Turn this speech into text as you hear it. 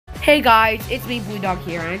Hey guys, it's me, Blue Dog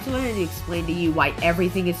here, and I just wanted to explain to you why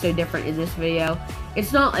everything is so different in this video.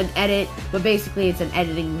 It's not an edit, but basically it's an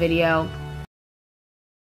editing video.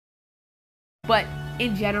 But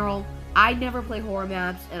in general, I never play horror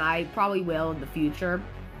maps, and I probably will in the future.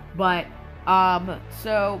 But,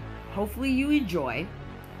 so hopefully you enjoy.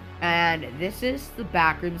 And this is the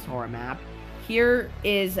Backrooms horror map. Here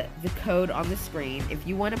is the code on the screen. If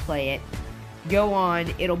you want to play it, go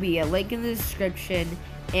on. It'll be a link in the description.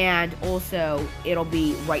 And also, it'll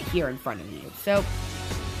be right here in front of you. So,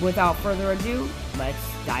 without further ado, let's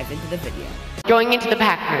dive into the video. Going into the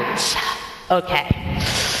Backrooms. Okay.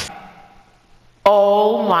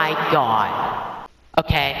 Oh my god.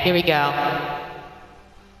 Okay, here we go.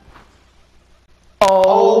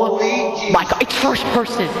 Oh my god, it's first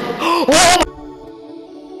person. Oh!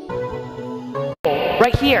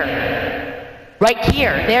 Right here. Right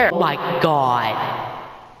here. There. Oh my god.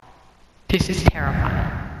 This is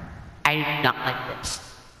terrifying. I do not like this.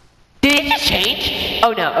 Did it just change?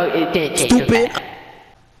 Oh no, oh, it did change. Stupid. Okay.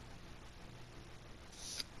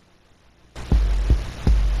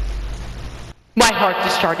 My heart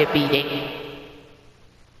just started beating.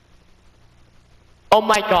 Oh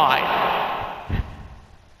my god.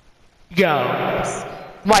 Yo.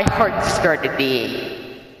 My heart just started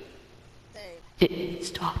beating. It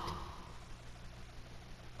stopped.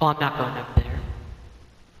 Oh, I'm not going up there.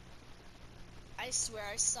 I swear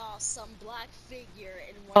I saw some black figure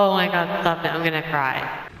in one. Oh my god, stop it, I'm gonna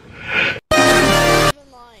cry. I'm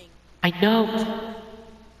even lying. I know.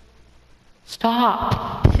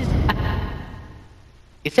 Stop.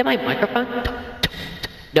 Is that my microphone?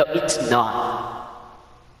 No, it's not.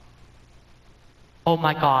 Oh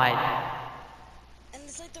my god. And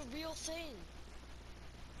it's like the real thing.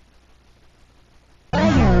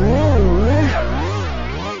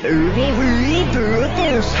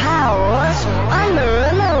 This house under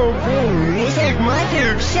an open is it my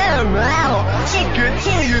third somehow secret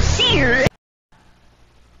till you see her.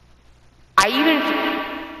 I even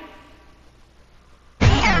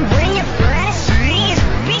And when you press these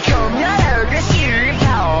become not aggressive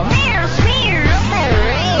how there's fear of the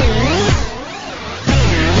rain.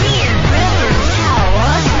 Weird brothers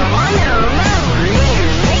house under an open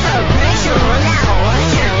make a pressure now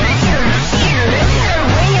till you see her. And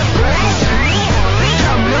when you press these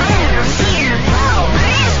become not aggressive how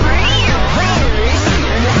there's fear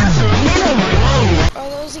of the rain. Are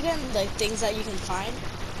those again like things that you can find?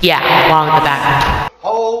 yeah, along the back.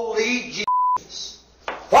 Holy Jesus.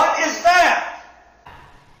 What is that?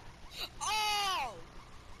 Oh!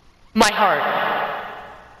 My heart.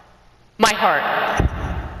 My heart.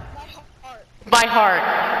 My heart. My heart.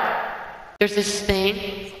 There's this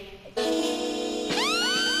thing.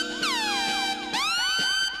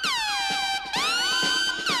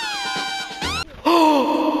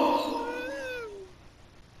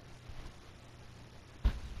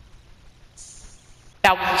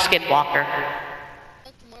 That was a skinwalker.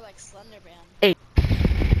 Looked more like Slender Man. Hey.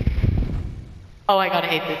 Oh my god, I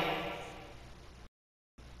hate this.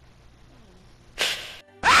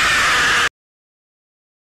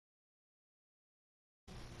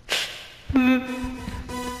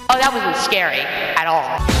 Oh, that wasn't scary at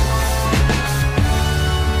all.